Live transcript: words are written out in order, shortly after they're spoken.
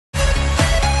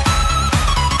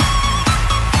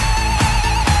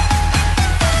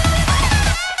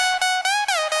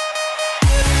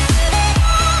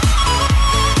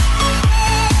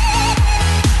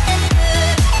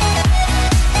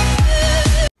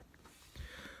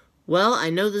Well, I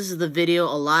know this is the video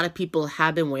a lot of people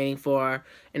have been waiting for,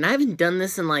 and I haven't done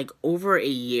this in like over a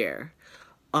year.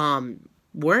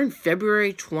 We're in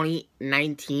February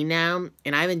 2019 now,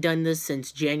 and I haven't done this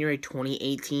since January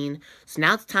 2018. So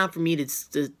now it's time for me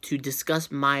to discuss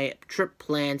my trip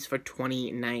plans for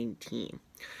 2019.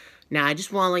 Now, I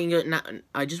just want to let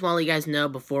you guys know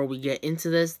before we get into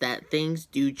this that things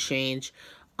do change.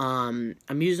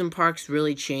 Amusement parks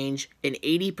really change, and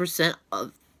 80%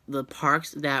 of the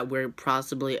parks that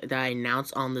I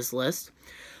announced on this list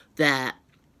that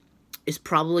is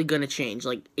probably going to change,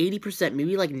 like 80%,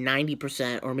 maybe like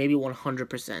 90%, or maybe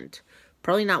 100%.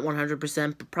 Probably not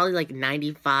 100%, but probably like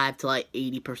 95 to like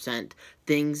 80%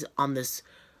 things on this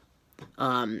list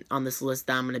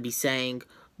that I'm going to be saying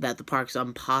that the parks that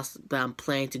I'm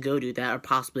planning to go to that are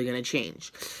possibly going to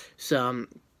change. So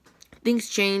things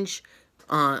change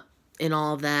and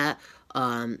all of that.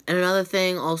 And another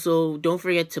thing, also, don't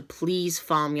forget to please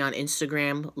follow me on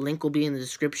Instagram. Link will be in the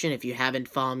description if you haven't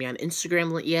followed me on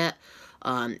Instagram yet.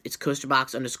 It's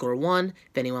coasterbox_1.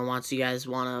 If anyone want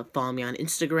to follow me on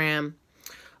Instagram,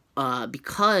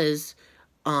 because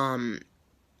I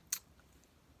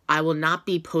will not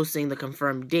be posting the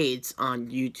confirmed dates on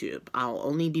YouTube. I'll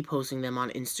only be posting them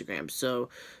on Instagram. So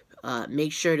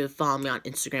make sure to follow me on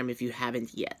Instagram if you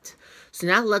haven't yet. So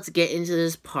now let's get into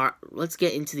these park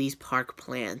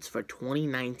plans for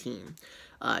 2019.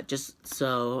 Just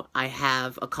so I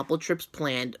have a couple trips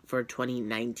planned for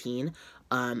 2019.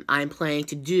 I'm planning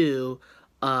to do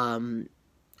a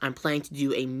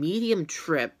medium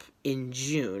trip in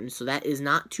June, so that is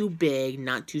not too big,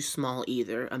 not too small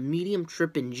either. A medium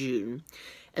trip in June.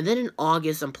 And then in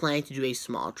August, I'm planning to do a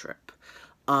small trip.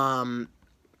 I'm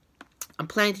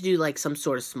planning to do like some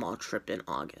sort of small trip in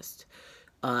August.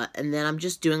 And then I'm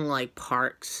just doing like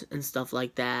parks and stuff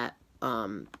like that.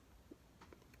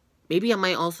 Maybe I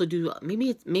might also do,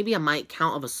 maybe I might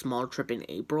count of a small trip in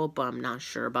April, but I'm not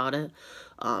sure about it.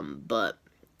 But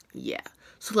yeah.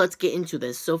 So let's get into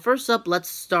this. So first up, let's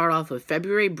start off with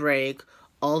February break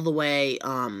all the way,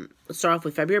 let's start off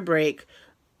with February break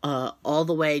all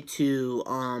the way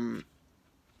to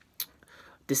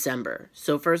December.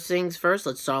 So first things first,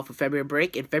 let's start off with February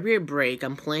break. In February break,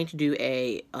 I'm planning to do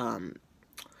an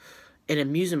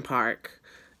amusement park.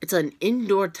 It's an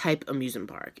indoor type amusement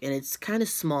park, and it's kind of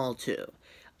small too.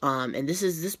 And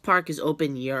this park is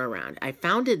open year round. I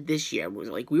found it this year.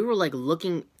 We were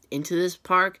looking into this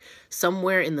park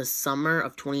somewhere in the summer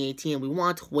of 2018, and we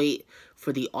want to wait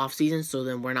for the off season so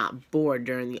then we're not bored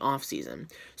during the off season.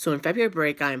 So in February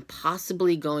break, I'm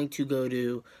possibly going to go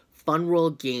to Fun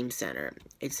World Game Center.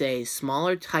 It's a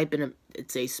smaller type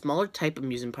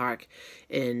amusement park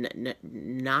in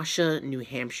Nasha, New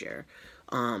Hampshire.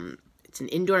 It's an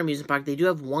indoor amusement park. They do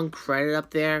have one credit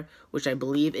up there, which I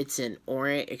believe it's in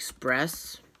Orient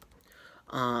Express.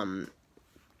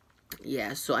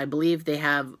 Yeah, so I believe they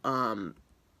have, I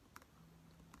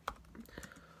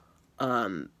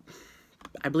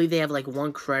believe they have, like,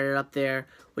 one credit up there,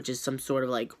 which is some sort of,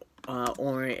 like,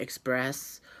 Orient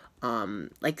Express.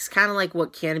 Like, it's kind of like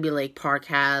what Canopy Lake Park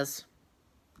has.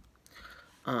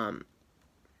 Something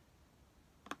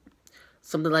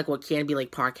like what Canopy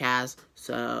Lake Park has.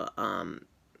 So,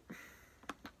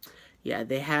 yeah,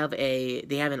 they have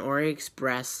an Orient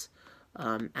Express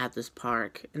at this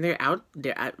park, and I'm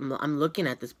looking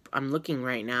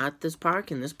right now at this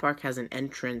park, and this park has an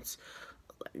entrance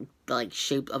like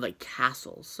shaped of a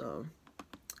castle. So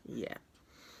yeah.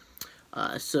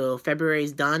 So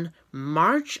February's done.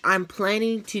 March, I'm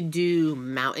planning to do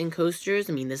mountain coasters.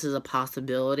 I mean, this is a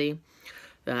possibility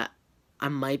that I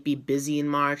might be busy in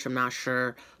March. I'm not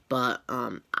sure, but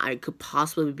I could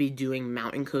possibly be doing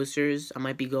mountain coasters. I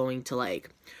might be going to like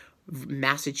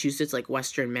Massachusetts, like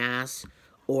Western Mass,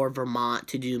 or Vermont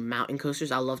to do mountain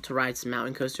coasters. I love to ride some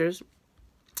mountain coasters.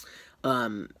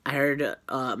 I heard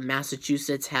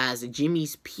Massachusetts has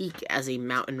Jimmy's Peak as a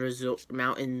mountain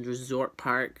resort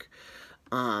park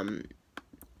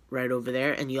right over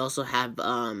there, and you also have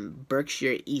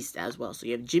Berkshire East as well. So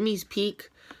you have Jimmy's Peak.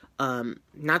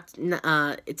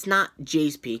 It's not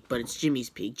Jay's Peak, but it's Jimmy's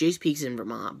Peak. Jay's Peak's in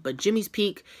Vermont, but Jimmy's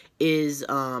Peak is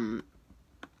a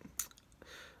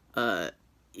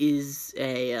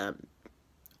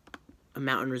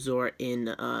mountain resort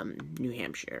in New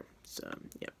Hampshire. So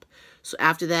yep. So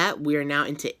after that, we are now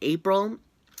into April.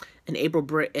 April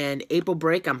break,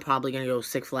 I'm probably gonna go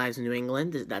Six Flags in New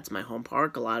England. That's my home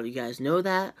park. A lot of you guys know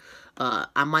that.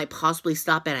 I might possibly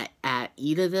stop at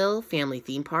Edaville Family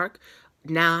Theme Park.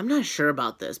 Now I'm not sure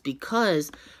about this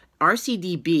because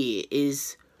RCDB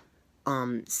is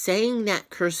saying that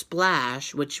Curse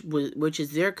Splash, which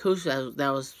is their coaster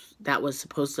that was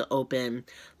supposed to open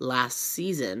last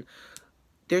season,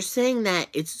 they're saying that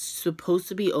it's supposed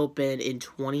to be open in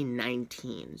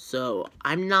 2019. So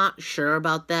I'm not sure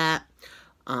about that.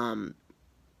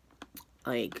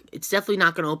 Like, it's definitely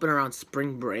not going to open around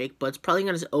spring break, but it's probably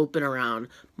going to open around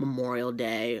Memorial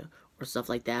Day or stuff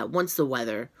like that once the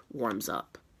weather warms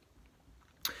up.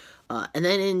 And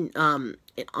then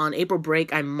on April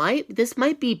break, this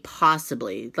might be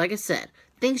possibly, like I said,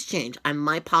 things change. I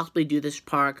might possibly do this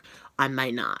park, I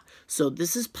might not. So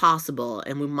this is possible,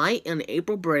 and we might, on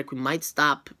April break, we might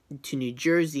stop to New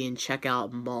Jersey and check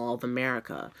out Mall of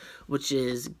America, which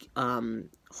is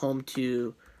home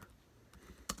to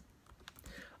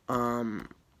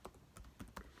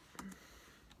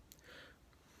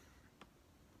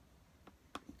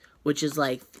which is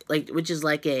like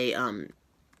a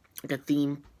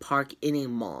theme park in a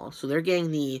mall. So they're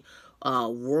getting the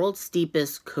world's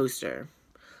steepest coaster.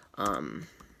 They're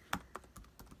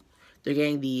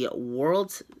getting the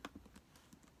world's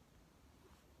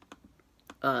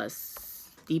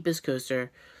steepest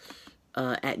coaster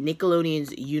at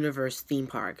Nickelodeon's Universe theme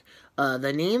park.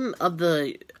 The name of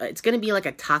it's going to be like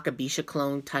a Takabisha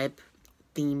clone type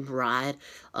themed ride.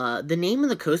 The name of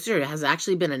the coaster has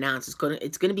actually been announced.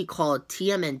 It's going to be called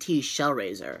TMNT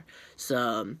Shellraiser.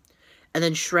 So, and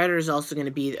then Shredder is also going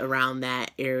to be around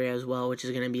that area as well, which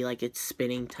is going to be like its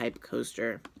spinning type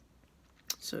coaster.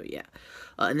 So yeah.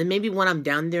 And then maybe when I'm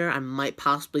down there, I might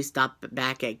possibly stop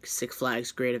back at Six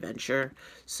Flags Great Adventure.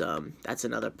 So that's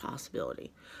another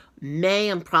possibility. May,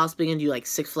 I'm possibly going to do like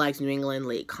Six Flags New England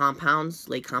Lake Compounds.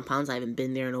 Lake Compounds, I haven't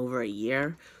been there in over a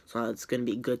year. So it's going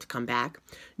to be good to come back.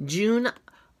 June,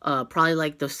 probably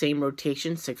like the same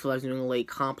rotation. Six Flags New England Lake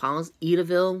Compounds.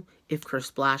 Edaville, if Curse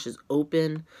Splash is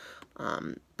open.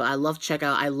 But I loved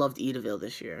Edaville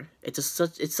this year. It's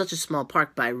such a small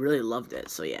park, but I really loved it.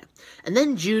 So yeah. And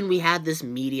then June we had this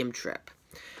medium trip.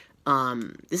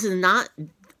 It's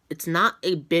not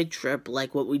a big trip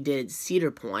like what we did at Cedar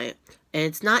Point, and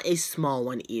it's not a small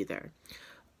one either.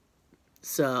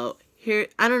 So here,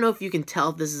 I don't know if you can tell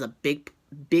if this is a big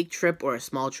trip or a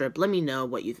small trip. Let me know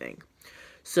what you think.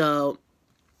 So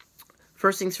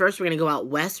first things first, we're gonna go out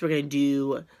west. We're gonna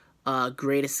do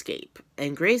Great Escape.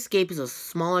 And Great Escape is a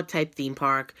smaller type theme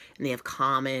park, and they have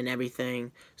Comet and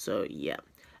everything. So yeah.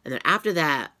 And then after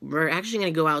that, we're actually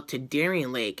going to go out to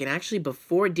Darien Lake. And actually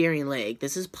before Darien Lake,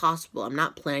 this is possible. I'm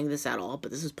not planning this at all,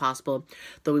 but this is possible.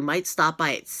 Though we might stop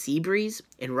by at Seabreeze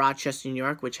in Rochester, New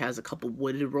York, which has a couple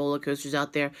wooded roller coasters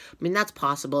out there. I mean, that's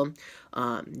possible.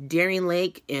 Darien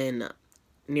Lake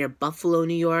near Buffalo,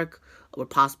 New York. We're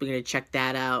possibly going to check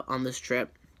that out on this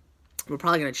trip. We're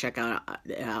probably going to check out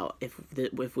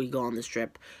if we go on this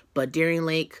trip. But Darien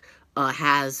Lake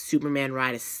has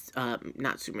Ride of Steel.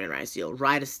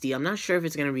 I'm not sure if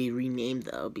it's going to be renamed,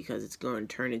 though, because it's going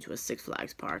to turn into a Six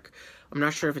Flags park. I'm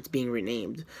not sure if it's being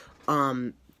renamed.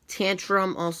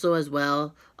 Tantrum also as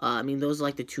well. I mean, those are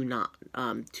like the two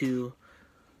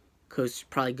coasters,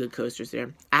 probably good coasters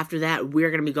there. After that, we're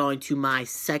going to be going to my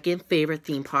second favorite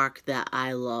theme park that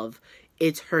I love.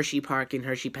 It's Hershey Park in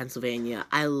Hershey, Pennsylvania.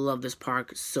 I love this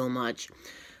park so much. I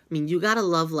mean, you gotta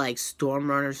love, like, Storm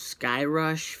Runner, Sky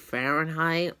Rush,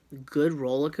 Fahrenheit, good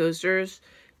roller coasters.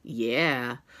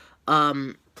 Yeah.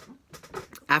 After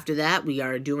that, I'm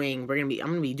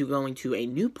gonna be going to a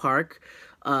new park.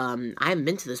 I haven't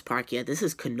been to this park yet. This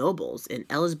is Knoebels in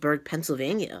Ellisburg,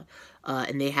 Pennsylvania.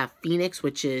 And they have Phoenix,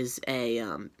 which is I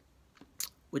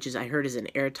heard is an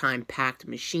airtime packed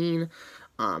machine.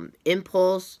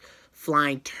 Impulse,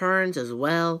 Flying Turns as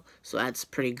well. So that's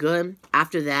pretty good.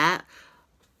 After that,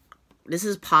 this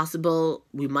is possible.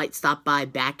 We might stop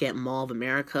back at Mall of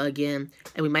America again.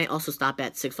 And we might also stop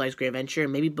at Six Flags Great Adventure.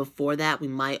 And maybe before that, we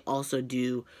might also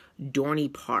do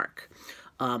Dorney Park.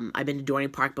 I've been to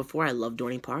Dorney Park before. I love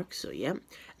Dorney Park. So, yeah. And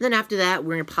then after that,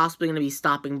 we're possibly going to be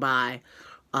stopping by...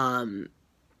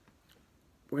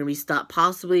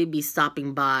 possibly be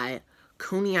stopping by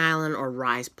Coney Island or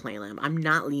Rise Playland. I'm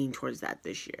not leaning towards that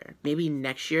this year. Maybe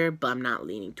next year, but I'm not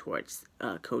leaning towards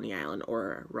Coney Island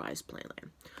or Rise Playland.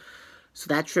 So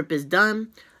that trip is done.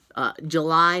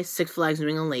 July, Six Flags New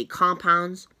England Lake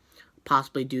Compounds.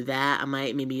 Possibly do that. I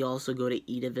might maybe also go to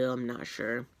Edaville. I'm not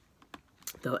sure.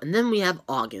 And then we have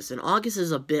August. And August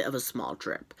is a bit of a small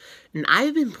trip. And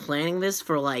I've been planning this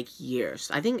for like years.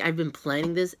 I think I've been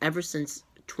planning this ever since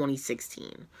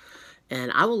 2016.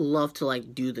 And I would love to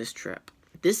like do this trip.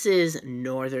 This is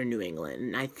Northern New England.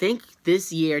 And I think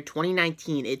this year,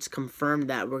 2019, it's confirmed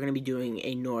that we're going to be doing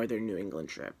a Northern New England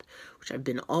trip, which I've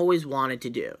been always wanted to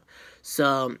do.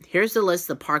 So here's the list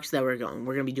of parks that we're going.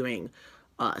 We're going to be doing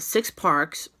 6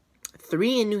 parks,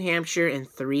 3 in New Hampshire and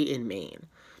 3 in Maine.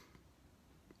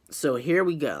 So here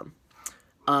we go.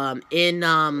 First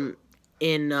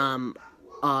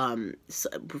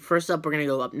up, we're gonna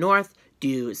go up north,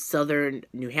 do southern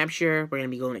New Hampshire. We're gonna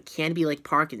be going to Canby Lake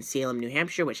Park in Salem, New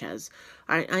Hampshire, which has,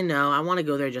 I know, I want to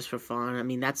go there just for fun. I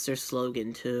mean, that's their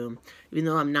slogan too. Even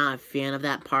though I'm not a fan of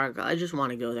that park, I just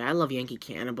want to go there. I love Yankee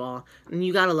Cannonball, and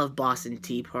you gotta love Boston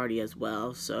Tea Party as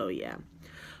well. So yeah.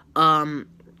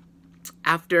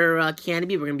 After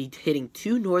Canby, we're going to be hitting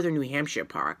 2 northern New Hampshire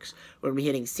parks. We're going to be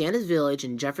hitting Santa's Village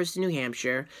in Jefferson, New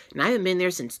Hampshire, and I haven't been there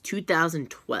since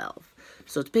 2012.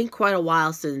 So it's been quite a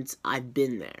while since I've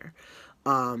been there.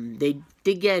 They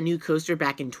did get a new coaster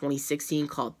back in 2016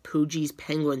 called Pooji's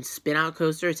Penguin Spin-Out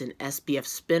Coaster. It's an SBF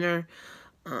spinner.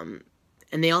 And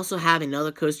they also have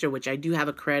another coaster, which I do have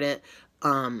a credit.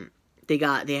 They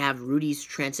have Rudy's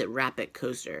Transit Rapid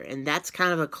Coaster, and that's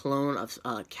kind of a clone of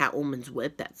Catwoman's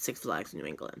Whip at Six Flags New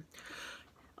England.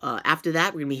 After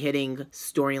that, we're going to be hitting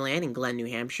Storyland in Glen, New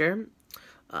Hampshire.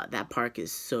 That park is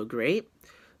so great.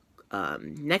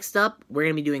 Next up, we're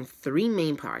going to be doing 3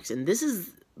 main parks, and this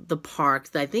is the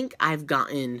park that I think I've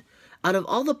gotten, out of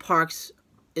all the parks,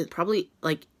 probably,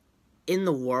 like, in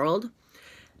the world,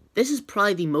 this is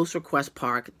probably the most request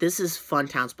park. This is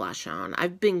Funtown Splashdown.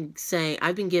 I've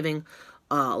been giving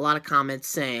a lot of comments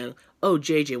saying, "Oh,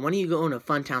 JJ, when are you going to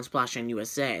Funtown Splashdown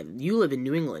USA? You live in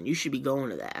New England. You should be going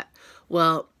to that."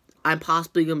 Well, I'm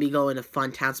possibly going to be going to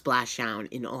Funtown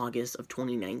Splashdown in August of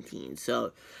 2019.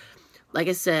 So, like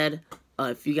I said,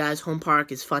 if you guys' home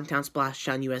park is Funtown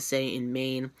Splashdown USA in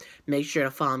Maine, make sure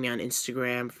to follow me on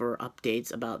Instagram for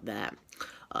updates about that.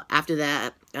 After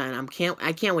that, and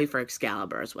I can't wait for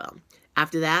Excalibur as well.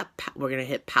 After that, we're gonna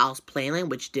hit Powell's Playland,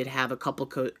 which did have a couple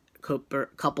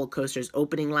coasters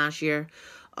opening last year.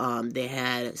 They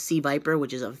had Sea Viper,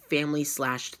 which is a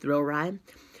family/thrill ride,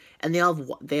 and they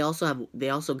also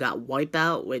got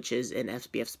Wipeout, which is an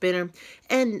SBF spinner.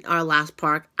 And our last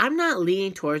park, I'm not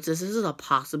leaning towards this. This is a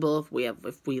possible if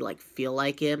we like feel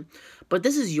like it. But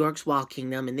this is York's Wild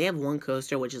Kingdom, and they have one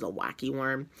coaster, which is a Wacky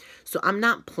Worm. So I'm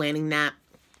not planning that,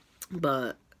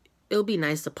 but it'll be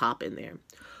nice to pop in there.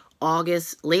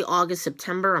 Late August,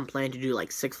 September, I'm planning to do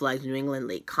like Six Flags New England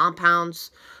Lake Compounds.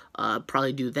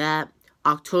 Probably do that.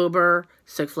 October,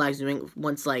 Six Flags New England,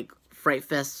 once like Fright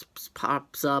Fest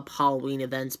pops up, Halloween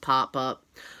events pop up,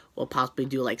 we'll possibly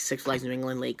do like Six Flags New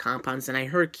England Lake Compounds. And I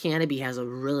heard Canopy has a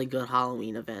really good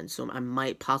Halloween event, so I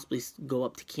might possibly go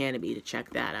up to Canopy to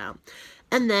check that out.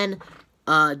 And then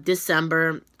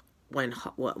December, when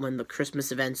the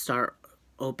Christmas events start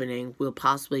opening, we'll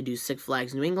possibly do Six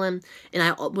Flags New England, and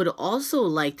I would also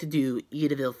like to do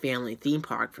Edaville Family Theme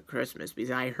Park for Christmas, because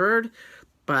I heard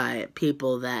by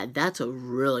people that that's a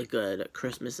really good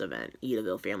Christmas event,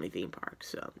 Edaville Family Theme Park.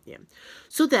 So yeah,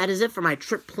 so that is it for my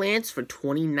trip plans for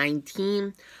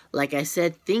 2019. Like I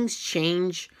said, things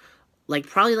change, like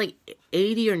probably like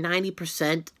 80 or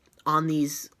 90% on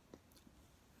this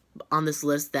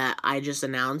list that I just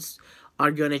announced are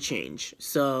gonna change.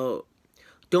 So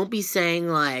don't be saying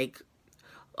like,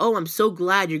 "Oh, I'm so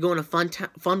glad you're going to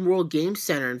Fun World Game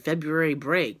Center in February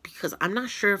break," because I'm not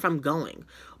sure if I'm going.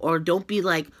 Or don't be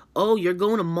like, "Oh, you're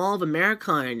going to Mall of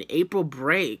America in April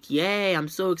break. Yay, I'm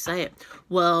so excited."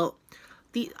 Well,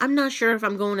 I'm not sure if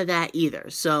I'm going to that either.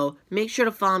 So make sure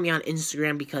to follow me on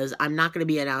Instagram, because I'm not going to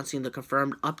be announcing the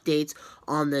confirmed updates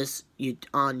on this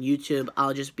on YouTube.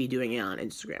 I'll just be doing it on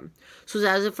Instagram. So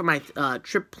that is it for my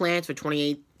trip plans for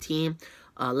 2018.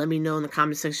 Let me know in the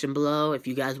comment section below if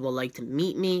you guys would like to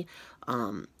meet me.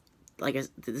 Like I said,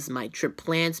 this is my trip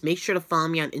plans. Make sure to follow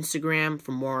me on Instagram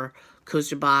for more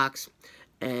Coaster Box,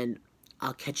 and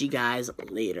I'll catch you guys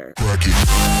later.